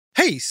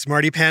Hey,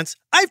 Smarty Pants.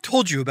 I've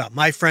told you about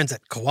my friends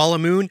at Koala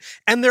Moon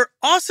and their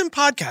awesome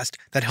podcast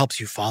that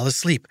helps you fall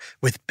asleep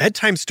with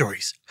bedtime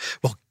stories.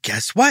 Well,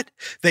 guess what?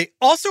 They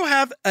also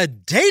have a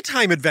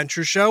daytime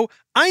adventure show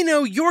I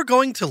know you're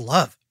going to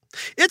love.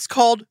 It's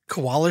called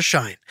Koala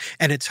Shine,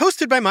 and it's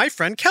hosted by my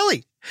friend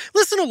Kelly.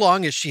 Listen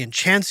along as she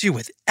enchants you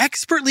with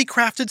expertly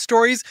crafted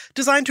stories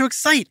designed to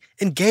excite,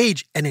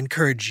 engage, and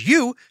encourage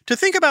you to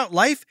think about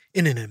life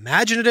in an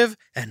imaginative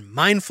and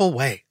mindful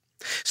way.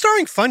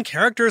 Starring fun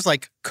characters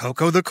like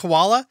Coco the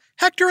Koala,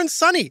 Hector and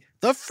Sunny,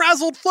 the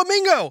Frazzled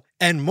Flamingo,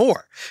 and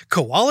more.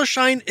 Koala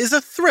Shine is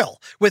a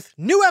thrill, with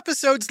new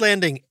episodes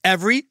landing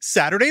every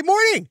Saturday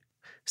morning.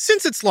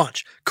 Since its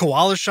launch,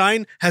 Koala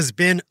Shine has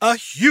been a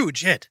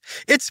huge hit.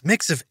 Its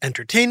mix of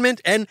entertainment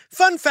and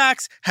fun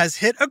facts has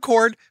hit a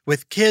chord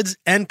with kids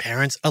and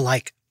parents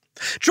alike.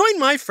 Join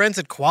my friends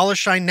at Koala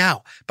Shine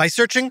now by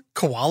searching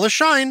Koala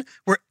Shine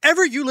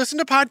wherever you listen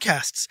to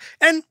podcasts,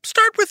 and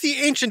start with the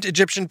ancient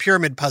Egyptian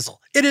pyramid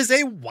puzzle. It is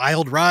a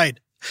wild ride.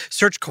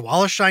 Search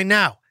Koala Shine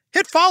now,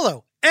 hit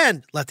follow,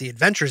 and let the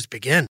adventures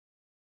begin.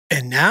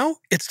 And now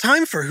it's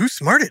time for Who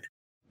Smarted.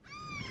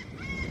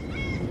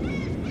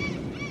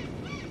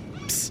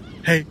 Psst,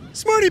 hey,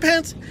 Smarty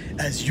Pants.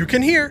 As you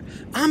can hear,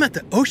 I'm at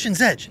the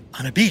ocean's edge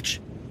on a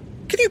beach.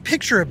 Can you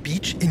picture a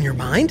beach in your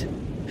mind?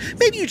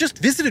 Maybe you just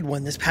visited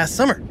one this past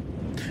summer.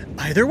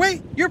 Either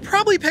way, you're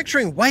probably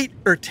picturing white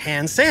or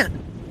tan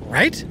sand,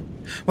 right?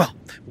 Well,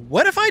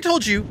 what if I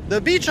told you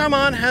the beach I'm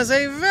on has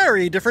a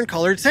very different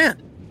colored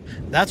sand?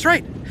 That's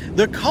right.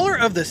 The color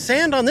of the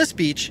sand on this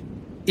beach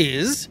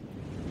is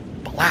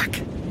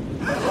black.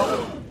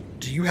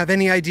 Do you have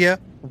any idea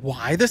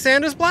why the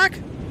sand is black?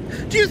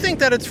 Do you think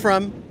that it's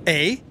from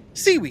A,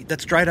 seaweed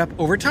that's dried up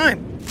over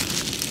time,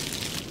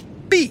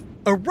 B,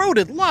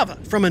 eroded lava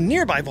from a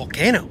nearby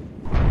volcano,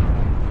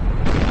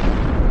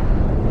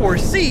 or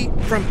C,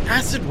 from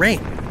acid rain?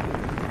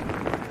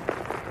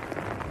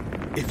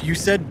 If you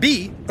said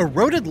B,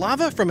 eroded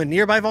lava from a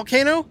nearby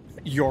volcano,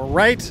 you're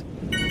right.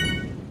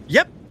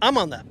 Yep, I'm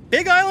on the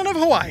big island of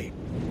Hawaii,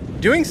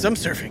 doing some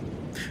surfing.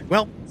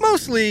 Well,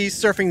 mostly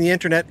surfing the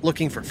internet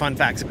looking for fun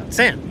facts about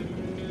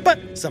sand.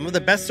 But some of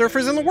the best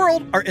surfers in the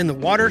world are in the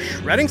water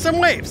shredding some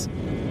waves,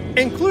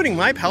 including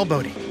my pal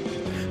Bodhi.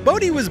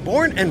 Bodhi was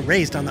born and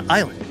raised on the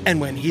island, and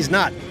when he's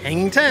not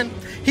hanging 10,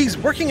 he's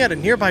working at a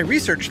nearby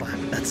research lab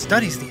that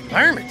studies the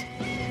environment.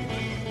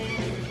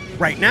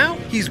 Right now,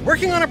 he's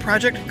working on a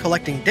project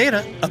collecting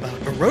data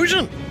about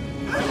erosion.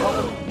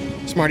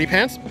 Smarty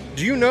Pants,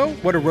 do you know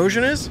what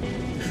erosion is?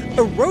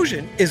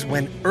 Erosion is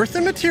when earth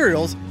and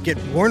materials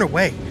get worn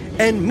away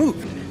and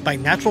moved by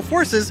natural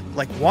forces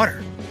like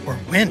water or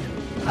wind.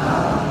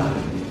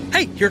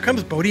 Hey, here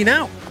comes Bodhi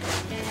now.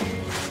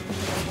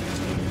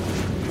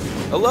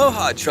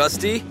 Aloha,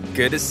 Trusty.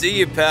 Good to see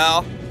you,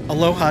 pal.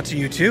 Aloha to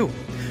you too.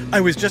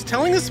 I was just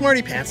telling the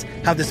Smarty Pants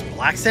how this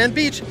black sand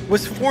beach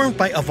was formed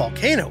by a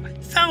volcano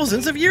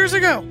thousands of years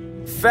ago.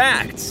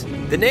 Facts.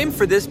 The name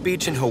for this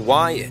beach in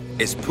Hawaiian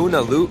is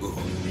Punalu'u.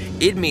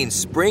 It means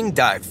spring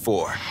dive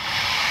for.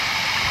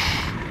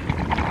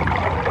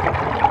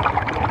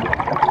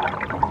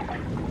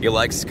 You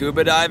like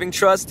scuba diving,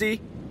 Trusty?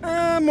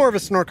 More of a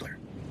snorkeler.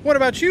 What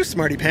about you,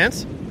 Smarty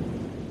Pants?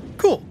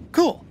 Cool.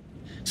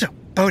 So,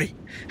 Bodhi,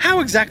 how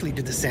exactly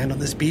did the sand on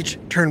this beach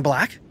turn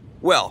black?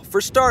 Well,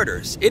 for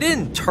starters, it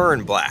didn't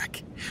turn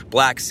black.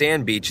 Black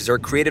sand beaches are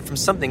created from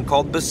something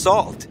called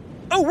basalt.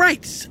 Oh,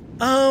 right.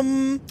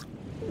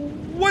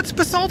 What's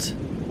basalt?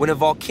 When a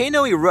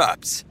volcano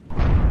erupts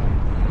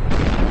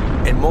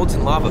and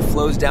molten lava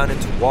flows down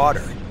into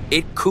water,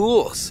 it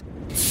cools.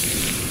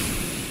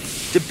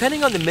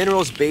 Depending on the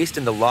minerals based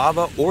in the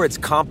lava or its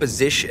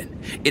composition,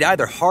 it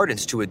either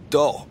hardens to a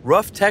dull,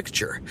 rough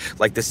texture,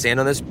 like the sand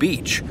on this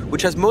beach,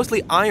 which has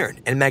mostly iron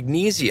and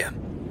magnesium.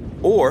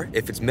 Or,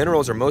 if its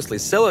minerals are mostly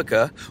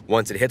silica,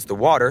 once it hits the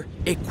water,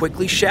 it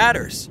quickly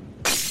shatters.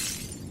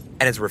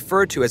 And is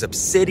referred to as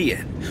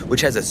obsidian,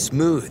 which has a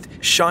smooth,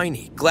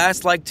 shiny,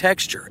 glass-like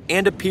texture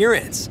and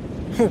appearance.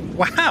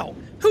 Wow!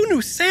 Who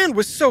knew sand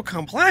was so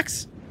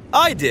complex?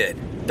 I did.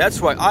 That's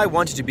why I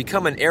wanted to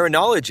become an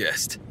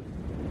arenologist.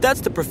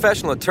 That's the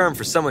professional term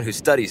for someone who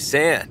studies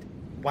sand.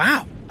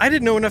 Wow, I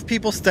didn't know enough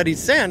people studied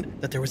sand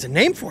that there was a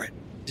name for it.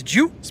 Did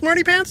you,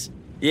 Smarty Pants?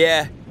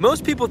 Yeah,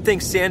 most people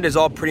think sand is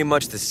all pretty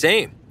much the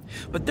same.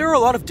 But there are a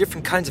lot of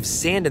different kinds of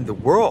sand in the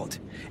world,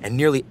 and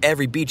nearly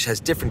every beach has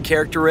different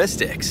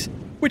characteristics.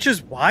 Which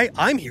is why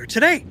I'm here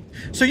today,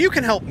 so you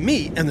can help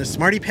me and the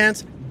Smarty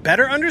Pants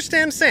better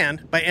understand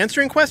sand by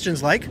answering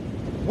questions like,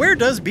 where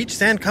does beach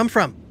sand come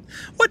from?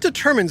 What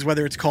determines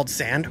whether it's called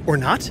sand or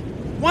not?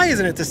 Why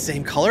isn't it the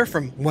same color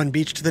from one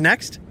beach to the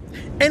next?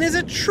 And is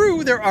it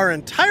true there are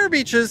entire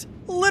beaches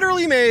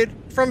literally made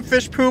from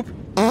fish poop?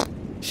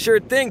 Sure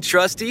thing,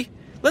 Trusty.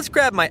 Let's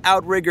grab my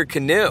outrigger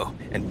canoe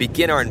and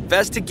begin our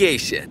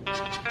investigation.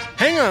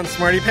 Hang on,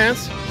 Smarty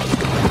Pants.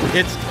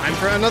 It's time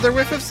for another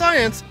whiff of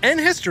science and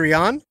history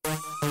on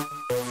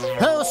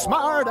Who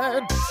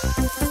smarted?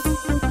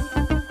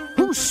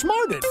 Who's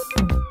smarted?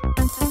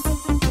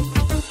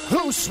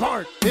 Who's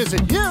smart? Is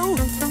it you?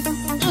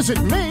 Is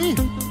it me?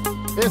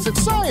 this,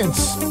 it's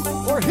science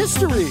or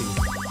history.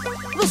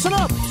 Listen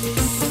up,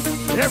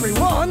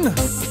 everyone.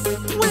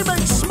 We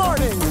make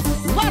smarting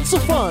lots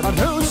of fun on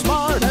Who's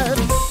Smarted.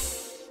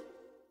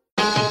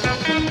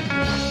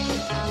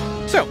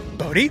 So,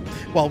 Bodhi,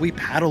 while we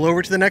paddle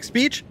over to the next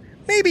beach,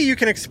 maybe you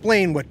can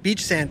explain what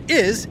beach sand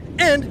is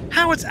and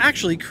how it's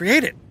actually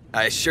created.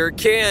 I sure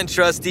can,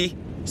 Trusty.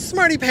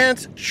 Smarty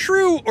Pants,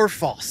 true or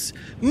false?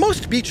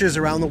 Most beaches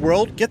around the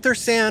world get their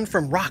sand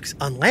from rocks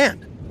on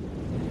land.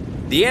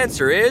 The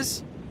answer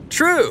is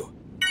true.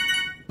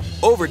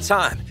 Over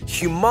time,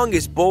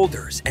 humongous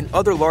boulders and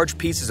other large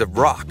pieces of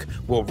rock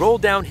will roll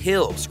down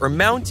hills or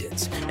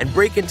mountains and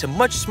break into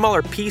much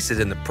smaller pieces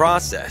in the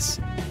process.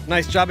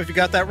 Nice job if you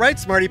got that right,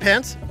 Smarty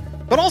Pants.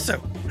 But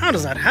also, how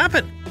does that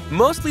happen?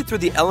 Mostly through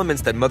the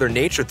elements that Mother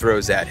Nature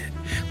throws at it,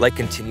 like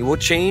continual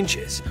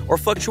changes or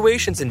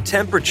fluctuations in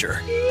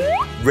temperature,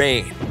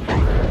 rain,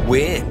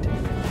 wind,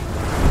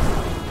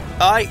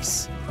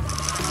 ice.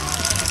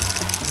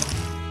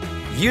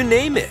 You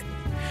name it.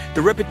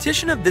 The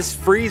repetition of this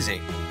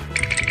freezing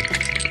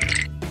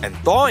and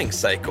thawing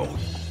cycle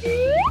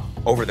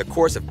over the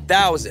course of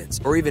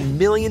thousands or even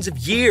millions of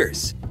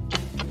years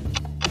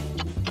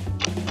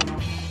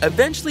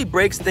eventually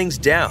breaks things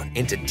down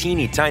into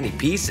teeny tiny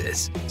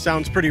pieces.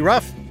 Sounds pretty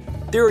rough.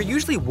 There are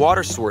usually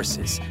water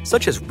sources,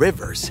 such as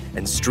rivers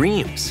and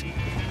streams,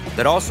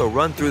 that also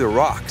run through the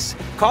rocks,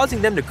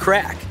 causing them to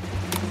crack,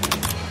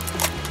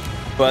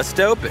 bust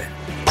open,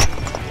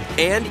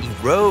 and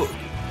erode,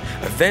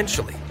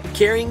 eventually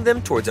carrying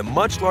them towards a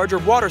much larger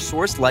water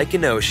source like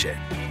an ocean.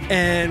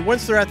 And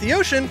once they're at the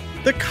ocean,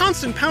 the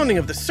constant pounding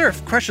of the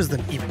surf crushes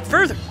them even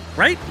further,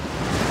 right?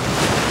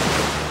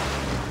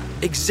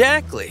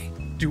 Exactly.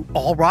 Do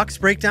all rocks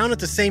break down at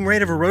the same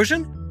rate of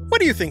erosion?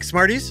 What do you think,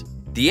 Smarties?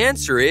 The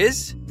answer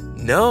is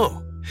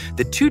no.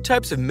 The two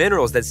types of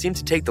minerals that seem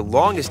to take the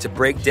longest to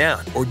break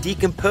down or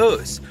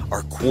decompose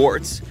are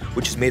quartz,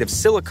 which is made of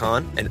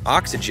silicon and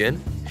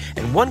oxygen,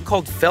 and one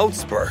called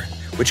feldspar,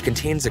 which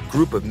contains a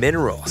group of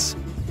minerals.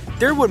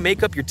 They're what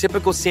make up your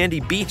typical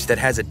sandy beach that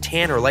has a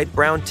tan or light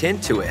brown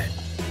tint to it.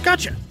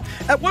 Gotcha.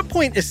 At what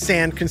point is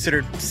sand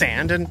considered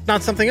sand and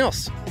not something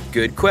else?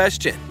 Good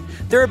question.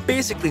 There are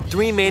basically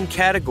three main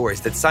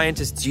categories that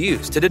scientists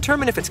use to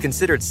determine if it's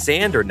considered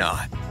sand or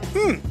not.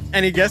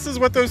 Any guesses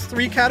what those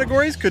three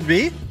categories could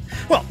be?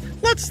 Well,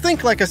 let's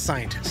think like a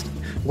scientist.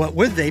 What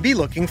would they be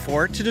looking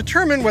for to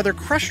determine whether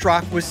crushed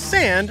rock was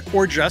sand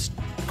or just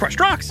crushed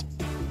rocks?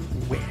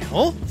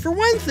 Well, for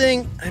one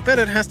thing, I bet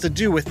it has to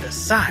do with the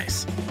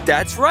size.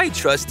 That's right,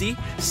 Trusty.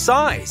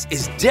 Size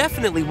is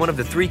definitely one of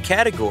the three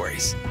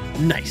categories.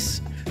 Nice.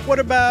 What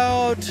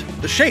about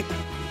the shape?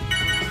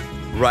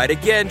 Right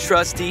again,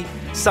 Trusty.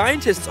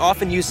 Scientists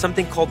often use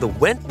something called the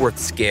Wentworth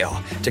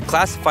scale to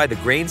classify the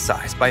grain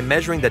size by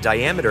measuring the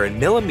diameter in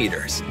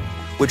millimeters,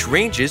 which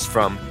ranges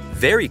from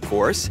very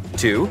coarse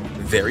to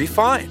very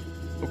fine.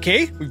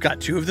 Okay, we've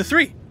got two of the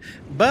three,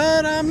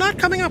 but I'm not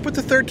coming up with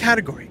the third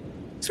category.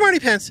 Smarty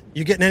Pants,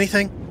 you getting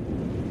anything?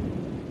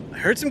 I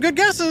heard some good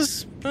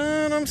guesses,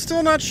 but I'm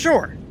still not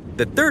sure.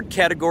 The third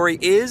category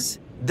is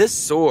the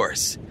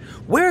source.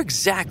 Where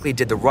exactly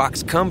did the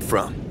rocks come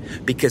from?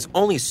 Because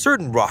only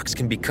certain rocks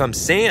can become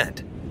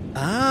sand.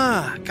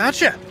 Ah,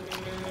 gotcha.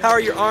 How are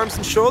your arms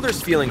and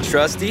shoulders feeling,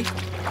 Trusty?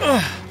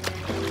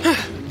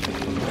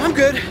 I'm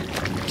good.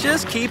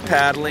 Just keep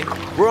paddling.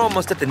 We're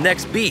almost at the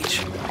next beach.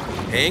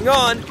 Hang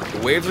on,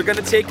 the waves are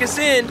gonna take us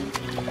in.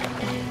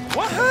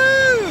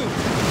 Woohoo!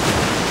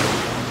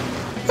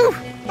 Whew,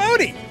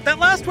 Bodhi, that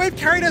last wave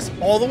carried us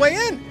all the way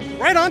in,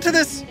 right onto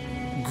this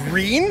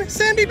green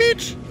sandy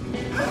beach.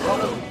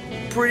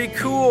 Pretty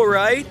cool,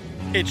 right?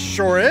 It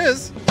sure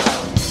is.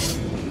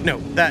 No,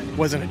 that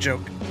wasn't a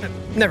joke.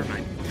 Never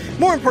mind.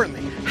 More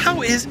importantly,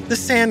 how is the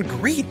sand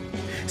green?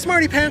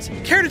 Smarty Pants,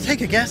 care to take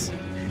a guess?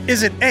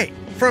 Is it A,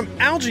 from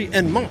algae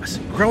and moss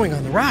growing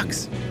on the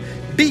rocks?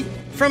 B,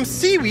 from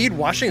seaweed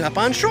washing up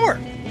on shore?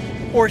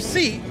 Or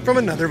C, from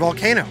another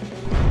volcano?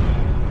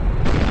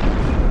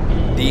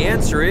 The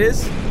answer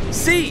is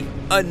C,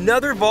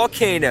 another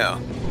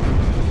volcano.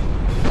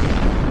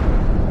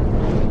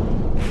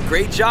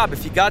 Great job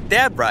if you got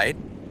that right.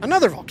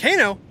 Another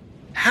volcano?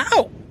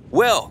 How?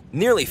 Well,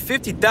 nearly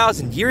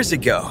 50,000 years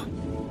ago,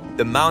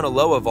 the Mauna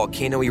Loa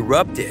volcano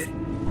erupted.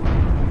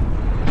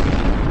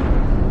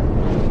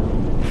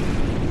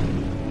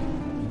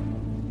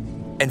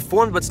 And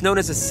formed what's known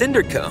as a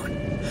cinder cone,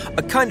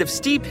 a kind of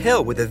steep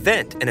hill with a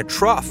vent and a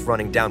trough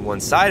running down one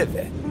side of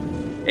it.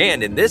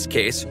 And in this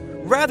case,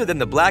 rather than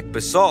the black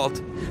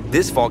basalt,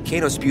 this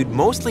volcano spewed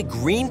mostly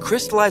green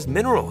crystallized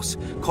minerals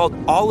called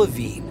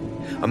olivine,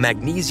 a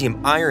magnesium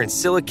iron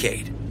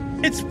silicate.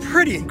 It's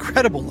pretty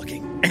incredible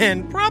looking,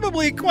 and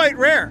probably quite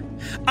rare.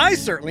 I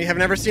certainly have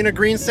never seen a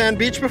green sand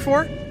beach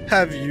before.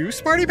 Have you,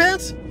 Smarty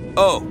Pants?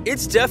 Oh,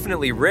 it's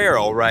definitely rare,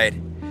 all right.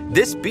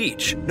 This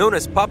beach, known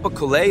as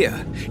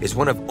Papakolea, is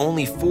one of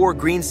only 4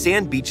 green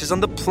sand beaches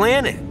on the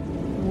planet.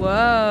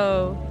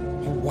 Whoa.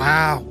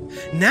 Wow.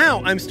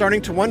 Now I'm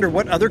starting to wonder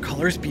what other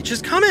colors beaches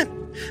come in.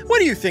 What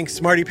do you think,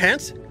 Smarty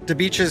Pants? Do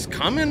beaches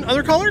come in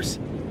other colors?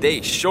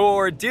 They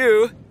sure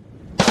do.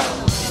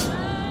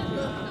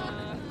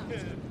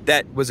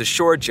 That was a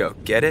shore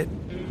joke, get it?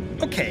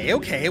 Okay,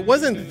 it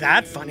wasn't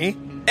that funny.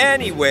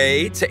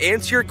 Anyway, to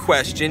answer your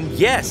question,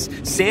 yes,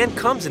 sand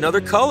comes in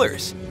other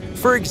colors.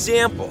 For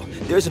example,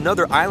 there's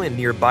another island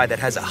nearby that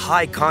has a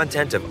high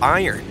content of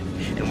iron.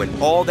 And when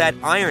all that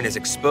iron is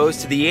exposed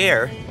to the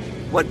air,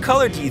 what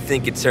color do you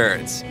think it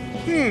turns?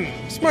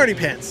 Smarty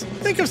pants.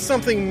 Think of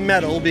something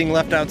metal being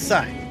left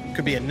outside.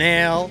 Could be a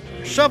nail,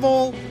 a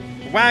shovel,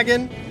 a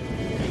wagon.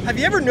 Have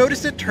you ever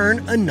noticed it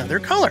turn another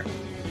color?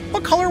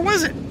 What color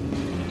was it?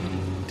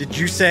 Did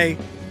you say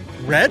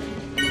red?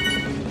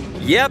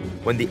 Yep,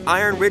 when the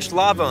iron-rich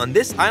lava on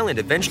this island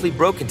eventually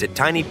broke into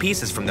tiny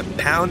pieces from the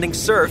pounding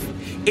surf,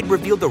 it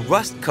revealed a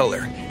rust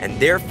color, and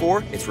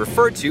therefore it's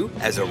referred to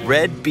as a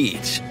red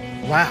beach.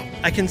 Wow,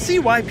 I can see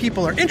why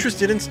people are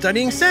interested in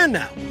studying sand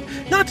now.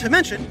 Not to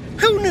mention,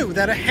 who knew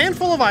that a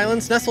handful of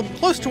islands nestled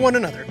close to one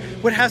another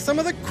would have some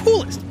of the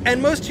coolest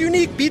and most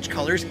unique beach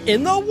colors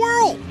in the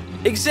world?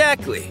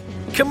 Exactly.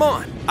 Come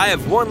on, I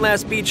have one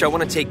last beach I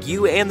want to take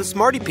you and the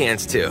Smarty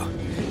Pants to.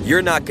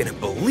 You're not going to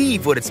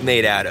believe what it's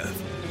made out of.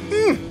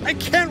 I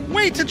can't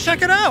wait to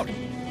check it out.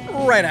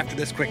 Right after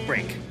this quick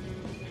break.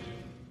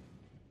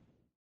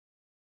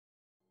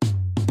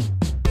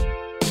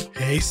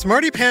 Hey,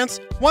 Smarty Pants,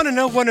 want to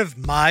know one of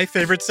my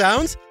favorite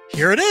sounds?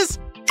 Here it is.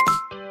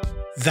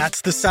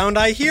 That's the sound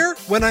I hear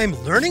when I'm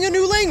learning a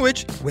new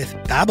language with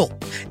Babbel.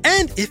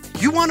 And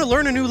if you want to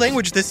learn a new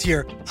language this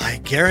year, I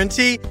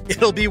guarantee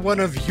it'll be one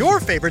of your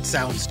favorite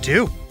sounds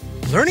too.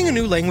 Learning a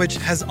new language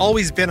has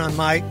always been on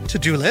my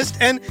to-do list,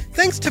 and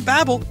thanks to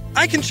Babbel,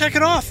 I can check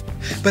it off.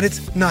 But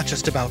it's not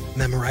just about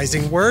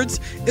memorizing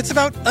words, it's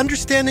about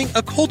understanding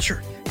a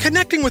culture,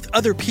 connecting with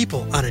other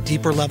people on a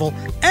deeper level,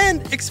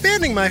 and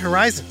expanding my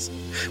horizons.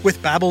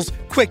 With Babbel's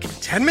quick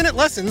 10-minute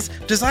lessons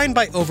designed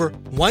by over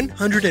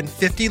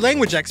 150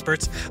 language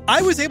experts,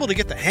 I was able to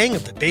get the hang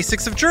of the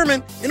basics of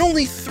German in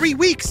only 3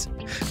 weeks.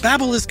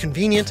 Babbel is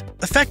convenient,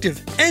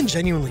 effective, and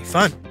genuinely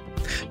fun.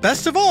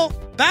 Best of all,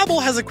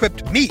 Babbel has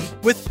equipped me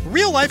with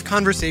real-life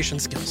conversation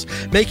skills,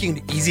 making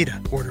it easy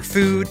to order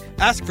food,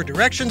 ask for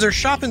directions, or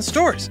shop in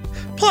stores.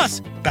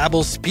 Plus,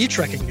 Babbel's speech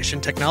recognition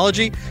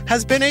technology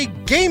has been a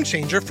game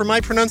changer for my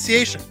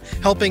pronunciation,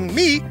 helping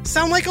me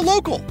sound like a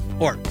local,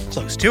 or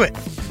close to it.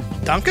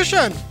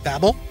 Dankeschön,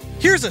 Babbel.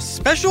 Here's a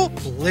special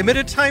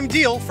limited-time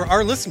deal for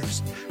our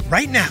listeners.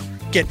 Right now,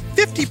 get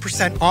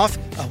 50% off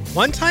a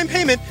one-time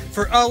payment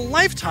for a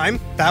lifetime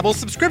Babbel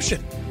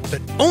subscription.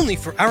 But only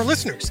for our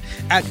listeners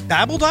at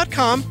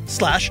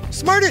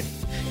babbel.com/smarted.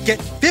 Get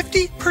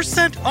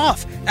 50%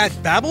 off at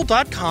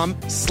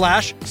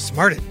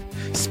babbel.com/smarted.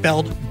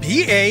 Spelled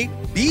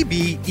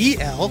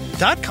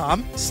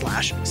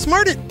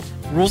BABBEL.com/smarted.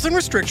 Rules and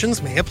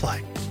restrictions may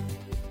apply.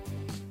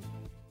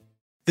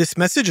 This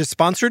message is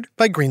sponsored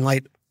by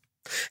Greenlight.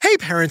 Hey,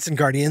 parents and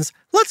guardians,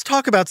 let's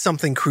talk about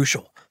something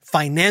crucial: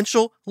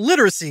 financial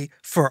literacy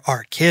for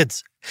our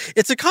kids.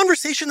 It's a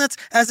conversation that's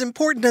as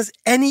important as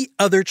any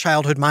other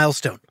childhood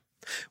milestone.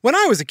 When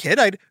I was a kid,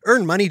 I'd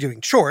earn money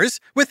doing chores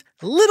with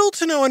little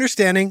to no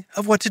understanding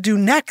of what to do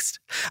next.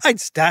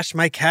 I'd stash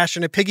my cash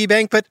in a piggy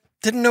bank, but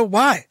didn't know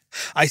why.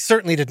 I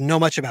certainly didn't know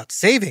much about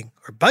saving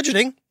or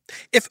budgeting.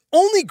 If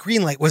only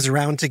Greenlight was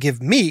around to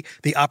give me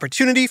the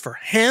opportunity for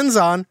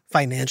hands-on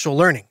financial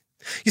learning.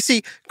 You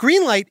see,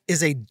 Greenlight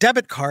is a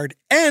debit card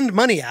and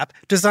money app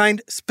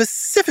designed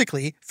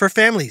specifically for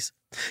families.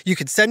 You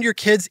can send your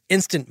kids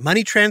instant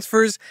money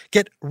transfers,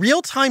 get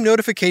real-time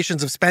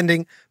notifications of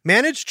spending,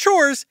 manage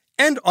chores,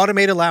 and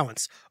automate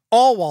allowance,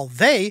 all while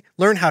they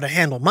learn how to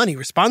handle money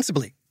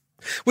responsibly.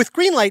 With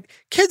Greenlight,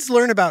 kids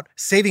learn about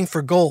saving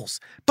for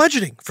goals,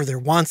 budgeting for their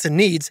wants and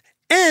needs,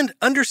 and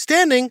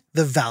understanding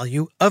the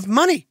value of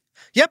money.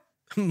 Yep,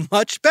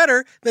 much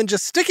better than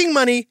just sticking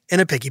money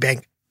in a piggy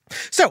bank.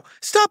 So,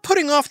 stop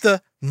putting off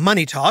the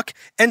money talk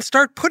and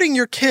start putting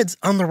your kids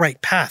on the right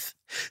path.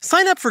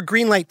 Sign up for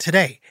Greenlight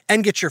today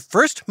and get your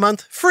first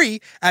month free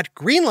at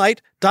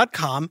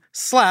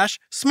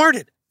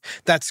greenlight.com/smarted.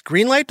 That's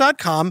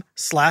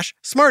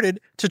greenlight.com/smarted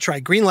to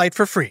try Greenlight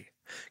for free.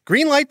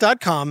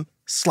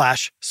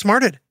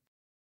 Greenlight.com/smarted.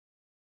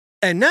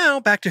 And now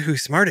back to Who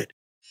Smarted.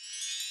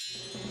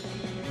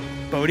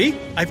 Bodhi,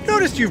 I've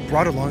noticed you've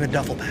brought along a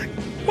duffel bag.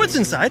 What's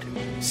inside?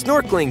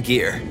 Snorkeling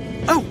gear.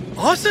 Oh,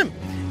 awesome!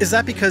 Is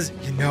that because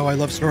you know I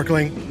love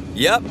snorkeling?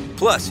 Yep,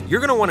 plus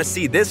you're going to want to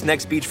see this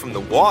next beach from the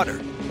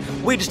water.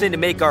 We just need to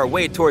make our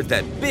way towards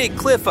that big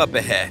cliff up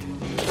ahead.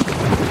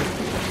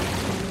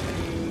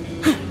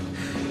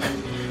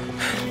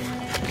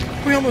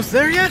 We almost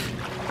there yet?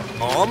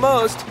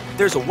 Almost.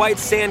 There's a white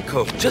sand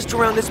cove just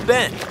around this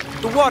bend.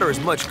 The water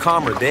is much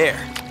calmer there.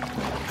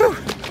 Whew,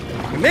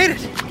 we made it.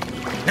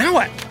 Now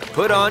what?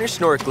 Put on your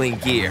snorkeling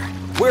gear.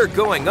 We're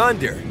going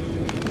under.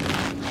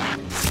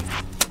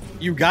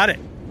 You got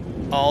it.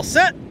 All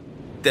set.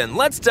 Then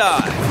let's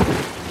dive.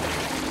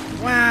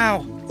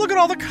 Wow, look at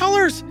all the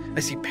colors.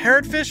 I see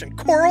parrotfish and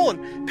coral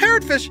and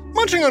parrotfish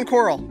munching on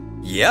coral.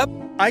 Yep.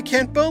 I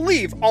can't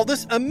believe all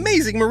this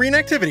amazing marine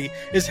activity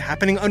is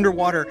happening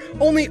underwater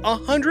only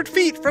 100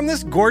 feet from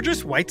this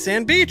gorgeous white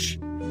sand beach.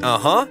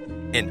 Uh-huh.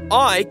 And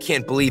I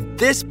can't believe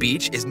this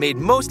beach is made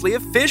mostly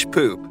of fish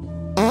poop.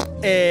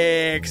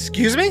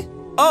 Excuse me?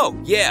 Oh,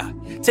 yeah.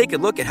 Take a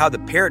look at how the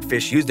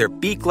parrotfish use their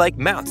beak-like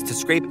mouths to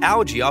scrape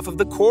algae off of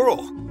the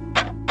coral.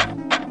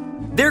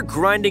 They're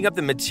grinding up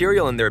the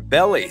material in their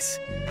bellies,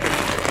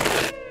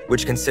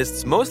 which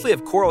consists mostly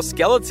of coral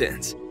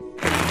skeletons.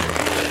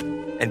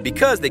 And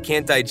because they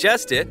can't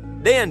digest it,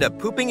 they end up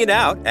pooping it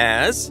out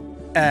as...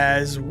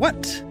 As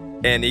what?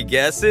 Any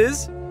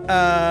guesses?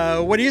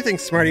 What do you think,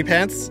 Smarty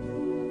Pants?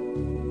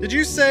 Did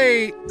you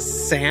say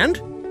sand?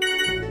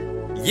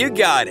 You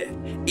got it.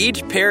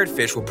 Each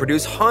parrotfish will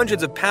produce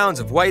hundreds of pounds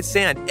of white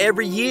sand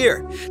every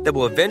year that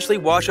will eventually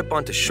wash up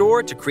onto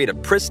shore to create a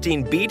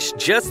pristine beach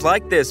just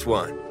like this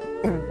one.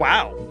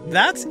 Wow,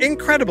 that's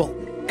incredible.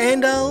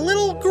 And a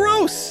little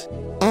gross.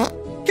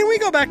 Can we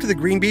go back to the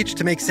green beach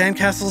to make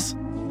sandcastles?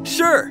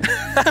 Sure.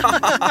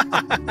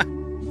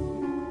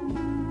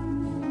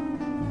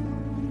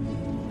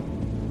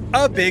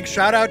 A big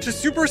shout out to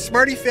Super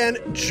Smarty fan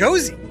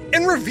Josie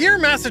in Revere,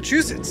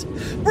 Massachusetts.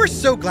 We're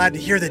so glad to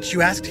hear that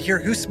you ask to hear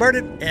Who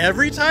Smarted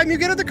every time you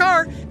get in the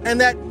car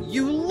and that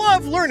you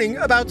love learning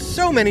about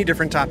so many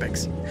different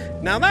topics.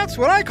 Now that's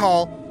what I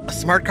call a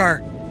smart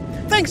car.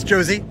 Thanks,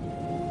 Josie.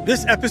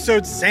 This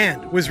episode's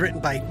Sand was written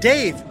by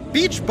Dave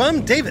Beach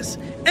Bum Davis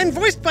and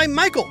voiced by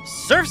Michael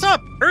Surfs Up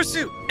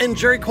Ursu and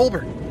Jerry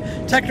Colbert.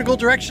 Technical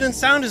direction and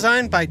sound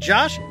design by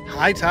Josh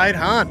High Tide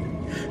Hahn.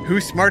 Who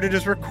Smarted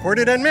is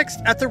recorded and mixed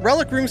at the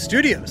Relic Room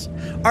Studios.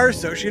 Our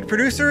associate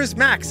producer is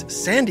Max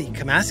Sandy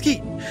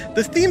Kamaski.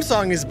 The theme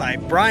song is by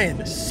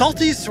Brian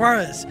Salty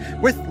Suarez,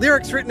 with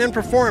lyrics written and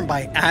performed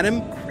by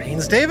Adam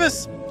Cranes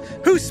Davis.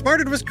 Who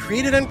Smarted was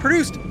created and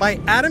produced by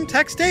Adam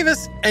Tex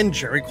Davis and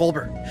Jerry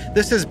Colbert.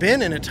 This has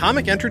been an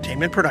Atomic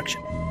Entertainment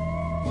production.